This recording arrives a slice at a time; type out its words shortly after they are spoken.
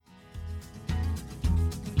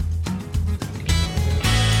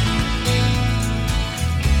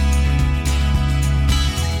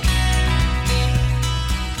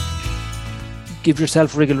give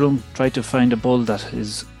yourself wriggle room. Try to find a bull that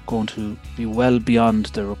is going to be well beyond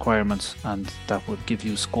the requirements, and that would give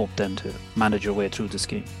you scope then to manage your way through the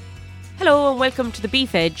scheme. Hello and welcome to the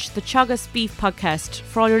Beef Edge, the Teagasc Beef podcast,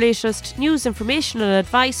 for all your latest news, information and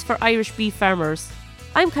advice for Irish beef farmers.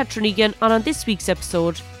 I'm Catherine Egan, and on this week's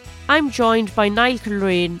episode, I'm joined by Niall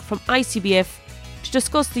Kilrain from ICBF to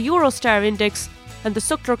discuss the EuroStar Index and the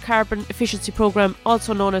Suckler Carbon Efficiency Programme,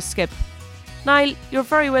 also known as SCEP. Niall, you're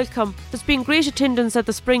very welcome. There's been great attendance at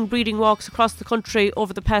the spring breeding walks across the country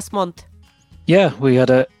over the past month. Yeah, we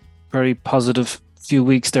had a very positive few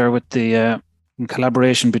weeks there with the in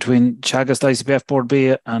collaboration between Teagasc ICBF Board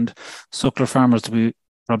B and Suckler farmers. We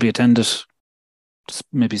probably attended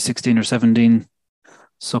maybe 16 or 17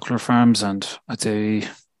 Suckler farms, and I'd say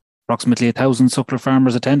approximately 1,000 Suckler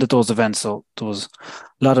farmers attended those events. So there was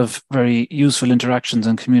a lot of very useful interactions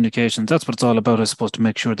and communications. That's what it's all about, I suppose, to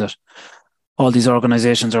make sure that all these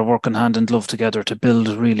organisations are working hand in glove together to build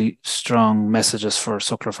really strong messages for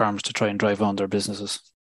Suckler farmers to try and drive on their businesses.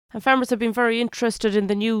 And farmers have been very interested in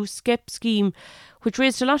the new SCEP scheme, which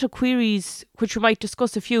raised a lot of queries, which we might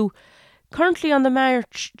discuss a few. Currently on the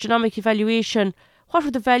March genomic evaluation, what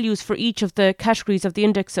are the values for each of the categories of the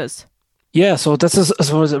indexes? Yeah, so this is, I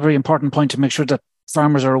suppose, a very important point to make sure that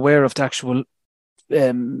farmers are aware of the actual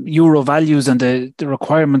euro values and the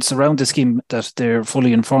requirements around the scheme, that they're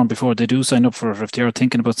fully informed before they do sign up for it, if they're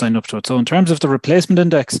thinking about signing up to it. So in terms of the replacement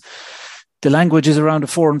index, the language is around a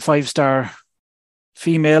 4 and 5 star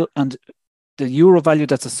female, and the euro value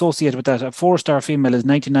that's associated with that, a 4-star female is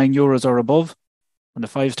 99 euros or above, and a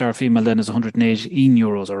 5-star female then is 118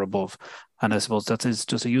 euros or above. And I suppose that is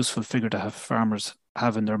just a useful figure to have farmers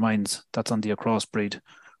have in their minds. That's on the crossbreed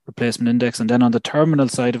replacement index. And then on the terminal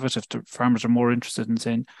side of it, if the farmers are more interested in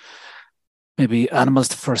saying maybe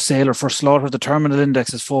animals for sale or for slaughter, the terminal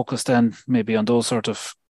index is focused then maybe on those sort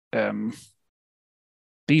of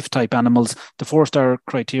beef type animals. The 4-star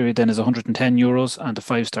criteria then is 110 euros and the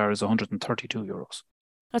 5-star is 132 euros.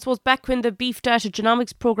 I suppose back when the Beef Data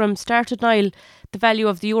Genomics programme started, Niall, the value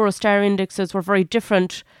of the EuroStar indexes were very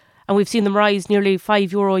different, and we've seen them rise nearly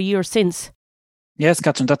 €5 a year since. Yes,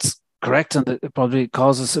 Catherine, that's correct, and it probably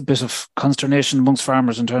causes a bit of consternation amongst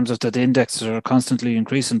farmers in terms of that the indexes are constantly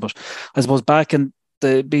increasing. But I suppose back in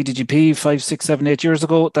the BDGP 5, 6, 7, 8 years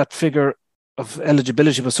ago, that figure of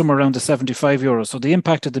eligibility was somewhere around the €75. So the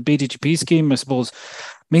impact of the BDGP scheme, I suppose,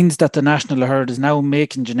 means that the national herd is now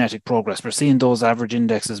making genetic progress. We're seeing those average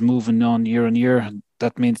indexes moving on year, and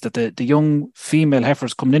that means that the young female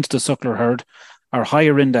heifers coming into the suckler herd are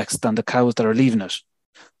higher indexed than the cows that are leaving it.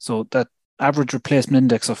 So that average replacement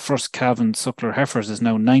index of first calving suckler heifers is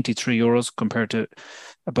now €93 compared to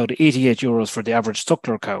about €88 for the average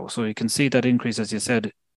suckler cow. So you can see that increase, as you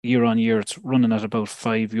said, year on year. It's running at about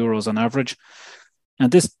 €5 on average.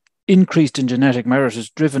 And this increase in genetic merit is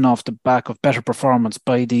driven off the back of better performance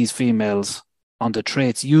by these females on the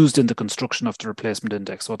traits used in the construction of the replacement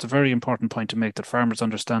index. So it's a very important point to make, that farmers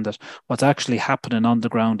understand that what's actually happening on the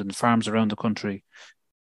ground in farms around the country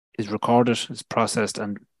is recorded, is processed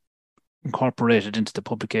and incorporated into the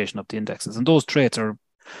publication of the indexes. And those traits are,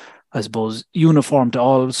 I suppose, uniform to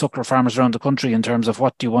all suckler farmers around the country in terms of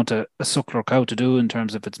what do you want a suckler cow to do in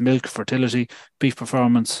terms of its milk, fertility, beef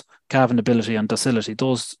performance, calving ability and docility.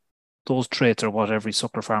 Those traits are what every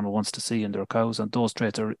suckler farmer wants to see in their cows, and those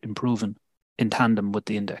traits are improving in tandem with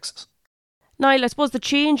the indexes. Niall, I suppose the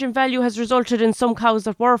change in value has resulted in some cows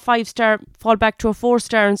that were 5-star fall back to a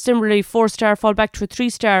 4-star, and similarly 4-star fall back to a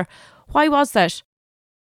 3-star. Why was that?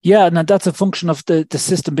 Yeah, and that's a function of the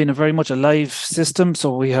system being a very much a live system.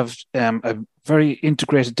 So we have a very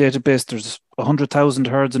integrated database. There's 100,000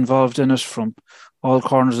 herds involved in it from all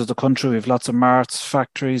corners of the country. We have lots of marts,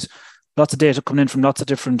 factories, lots of data coming in from lots of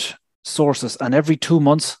different sources. And every 2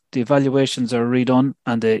 months, the evaluations are redone,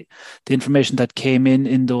 and the information that came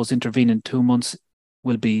in those intervening 2 months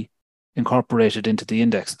will be incorporated into the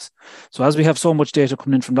indexes. So as we have so much data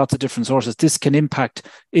coming in from lots of different sources, this can impact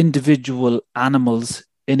individual animals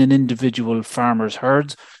in an individual farmer's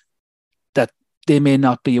herds that they may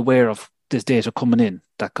not be aware of this data coming in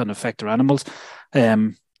that can affect their animals.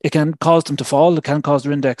 It can cause them to fall, it can cause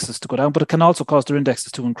their indexes to go down, but it can also cause their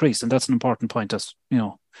indexes to increase. And that's an important point. As you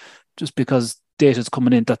know, just because data is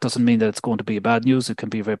coming in, that doesn't mean that it's going to be bad news. It can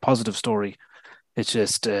be a very positive story. It's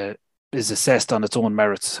just is assessed on its own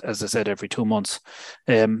merits, as I said, every 2 months.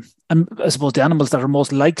 And I suppose the animals that are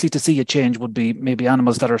most likely to see a change would be maybe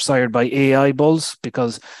animals that are sired by AI bulls,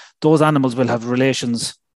 because those animals will have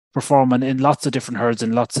relations performing in lots of different herds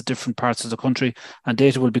in lots of different parts of the country, and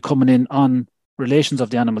data will be coming in on relations of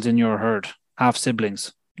the animals in your herd, half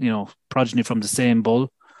siblings, progeny from the same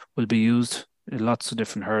bull will be used in lots of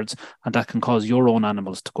different herds, and that can cause your own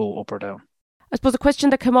animals to go up or down. I suppose a question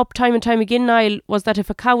that came up time and time again, Niall, was that if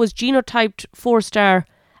a cow was genotyped 4-star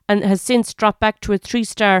and has since dropped back to a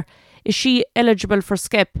 3-star, is she eligible for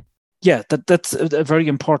SCEP? Yeah, that's a very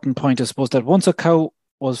important point, I suppose, that once a cow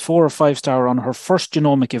was 4 or 5-star on her first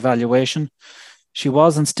genomic evaluation, she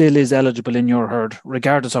was and still is eligible in your herd,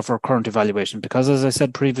 regardless of her current evaluation. Because as I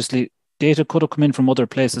said previously, data could have come in from other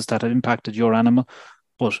places that had impacted your animal.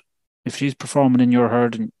 But if she's performing in your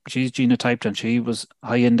herd and she's genotyped and she was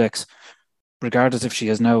high index, regardless if she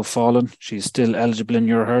has now fallen, she's still eligible in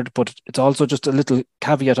your herd. But it's also just a little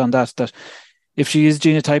caveat on that if she is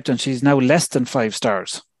genotyped and she's now less than 5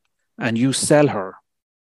 stars and you sell her,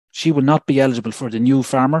 she will not be eligible for the new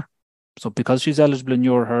farmer. So because she's eligible in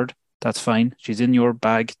your herd, that's fine. She's in your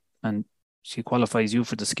bag and she qualifies you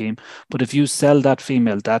for the scheme. But if you sell that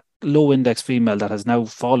female, that low index female that has now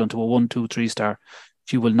fallen to a 1, 2, 3 star,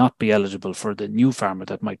 she will not be eligible for the new farmer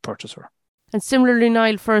that might purchase her. And similarly,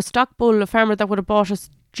 Niall, for a stock bull, a farmer that would have bought a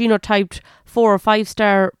genotyped 4 or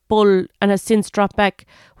 5-star bull and has since dropped back,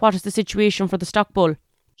 what is the situation for the stock bull?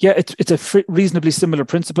 Yeah, it's a reasonably similar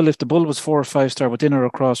principle. If the bull was 4 or 5-star within or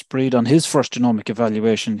a crossbreed on his first genomic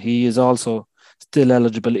evaluation, he is also still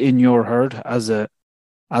eligible in your herd as a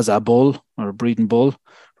bull or a breeding bull,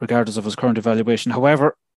 regardless of his current evaluation.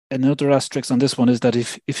 However, another asterisk on this one is that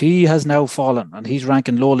if he has now fallen and he's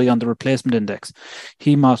ranking lowly on the replacement index,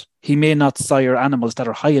 he may not sire animals that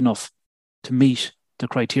are high enough to meet the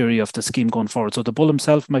criteria of the scheme going forward. So the bull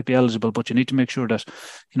himself might be eligible, but you need to make sure that,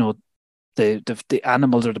 the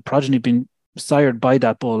animals or the progeny being sired by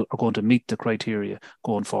that bull are going to meet the criteria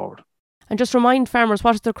going forward. And just remind farmers,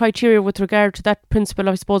 what is the criteria with regard to that principle,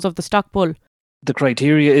 I suppose, of the stock bull? The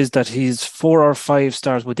criteria is that he's 4 or 5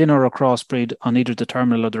 stars within or a crossbreed on either the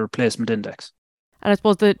terminal or the replacement index. And I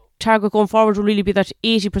suppose the target going forward will really be that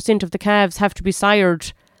 80% of the calves have to be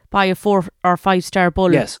sired by a 4 or 5-star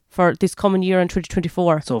bull. Yes. For this coming year in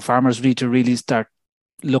 2024. So farmers need to really start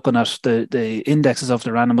looking at the indexes of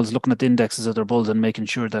their animals, looking at the indexes of their bulls and making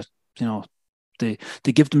sure that, they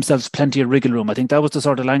give themselves plenty of wriggle room. I think that was the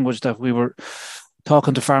sort of language that we were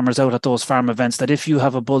talking to farmers out at those farm events, that if you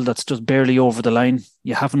have a bull that's just barely over the line,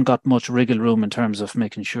 you haven't got much wriggle room in terms of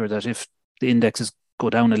making sure that if the indexes go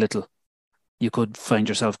down a little, you could find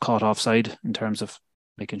yourself caught offside in terms of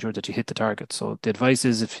making sure that you hit the target. So the advice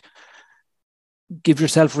is, if give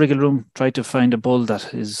yourself wriggle room, try to find a bull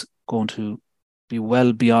that is going to be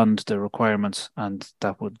well beyond the requirements, and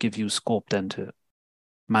that would give you scope then to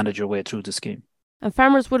manage your way through the scheme. And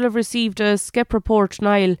farmers will have received a SCEP report,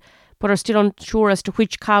 Niall, but are still unsure as to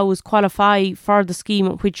which cows qualify for the scheme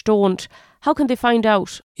and which don't. How can they find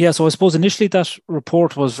out? Yeah, so I suppose initially that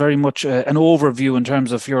report was very much an overview in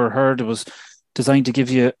terms of your herd. It was designed to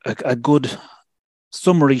give you a good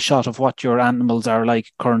summary shot of what your animals are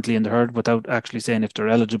like currently in the herd without actually saying if they're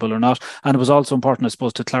eligible or not. And it was also important, I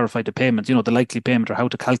suppose, to clarify the payment, the likely payment, or how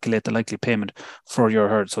to calculate the likely payment for your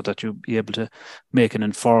herd, so that you'll be able to make an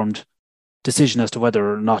informed decision as to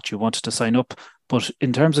whether or not you wanted to sign up. But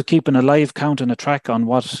in terms of keeping a live count and a track on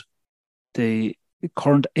what the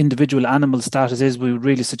current individual animal status is, we would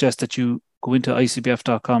really suggest that you go into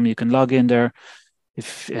icbf.com. You can log in there.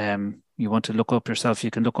 If you want to look up yourself, you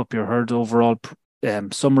can look up your herd overall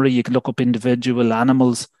summary. You can look up individual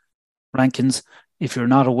animals rankings. If you're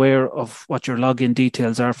not aware of what your login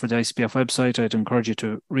details are for the ICBF website, I'd encourage you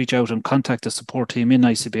to reach out and contact the support team in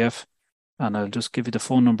ICBF. And I'll just give you the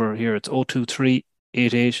phone number here. It's 023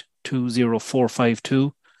 88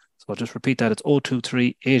 20452. So I'll just repeat that. It's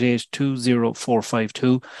 023 88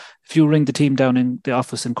 20452. If you ring the team down in the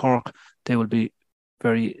office in Cork, they will be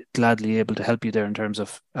very gladly able to help you there in terms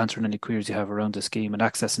of answering any queries you have around the scheme and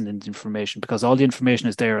accessing the information, because all the information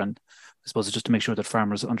is there. And I suppose it's just to make sure that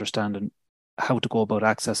farmers understand and how to go about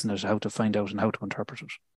accessing it, how to find out and how to interpret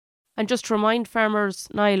it. And just to remind farmers,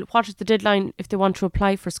 Niall, what is the deadline if they want to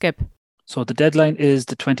apply for SCEP? So the deadline is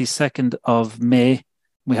the 22nd of May.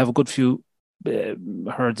 We have a good few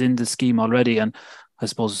herds in the scheme already, and I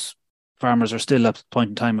suppose farmers are still at the point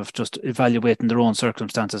in time of just evaluating their own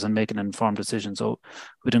circumstances and making an informed decision. So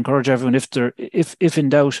we'd encourage everyone, if in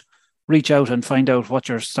doubt, reach out and find out what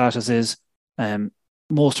your status is.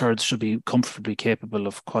 Most herds should be comfortably capable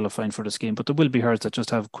of qualifying for the scheme, but there will be herds that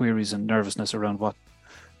just have queries and nervousness around what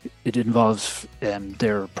it involves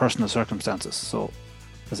their personal circumstances. So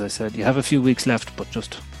as I said, you have a few weeks left, but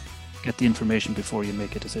just get the information before you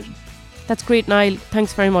make a decision. That's great, Niall.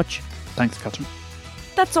 Thanks very much. Thanks, Catherine.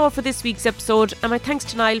 That's all for this week's episode, and my thanks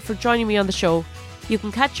to Niall for joining me on the show. You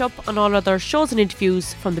can catch up on all other shows and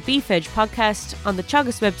interviews from the Beef Edge podcast on the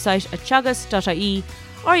Teagasc website at teagasc.ie,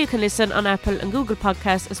 or you can listen on Apple and Google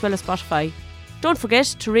Podcasts as well as Spotify. Don't forget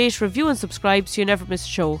to rate, review and subscribe so you never miss a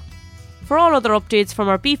show. For all other updates from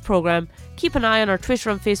our beef programme, keep an eye on our Twitter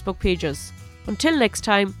and Facebook pages. Until next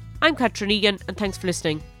time, I'm Catherine Egan and thanks for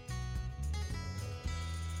listening.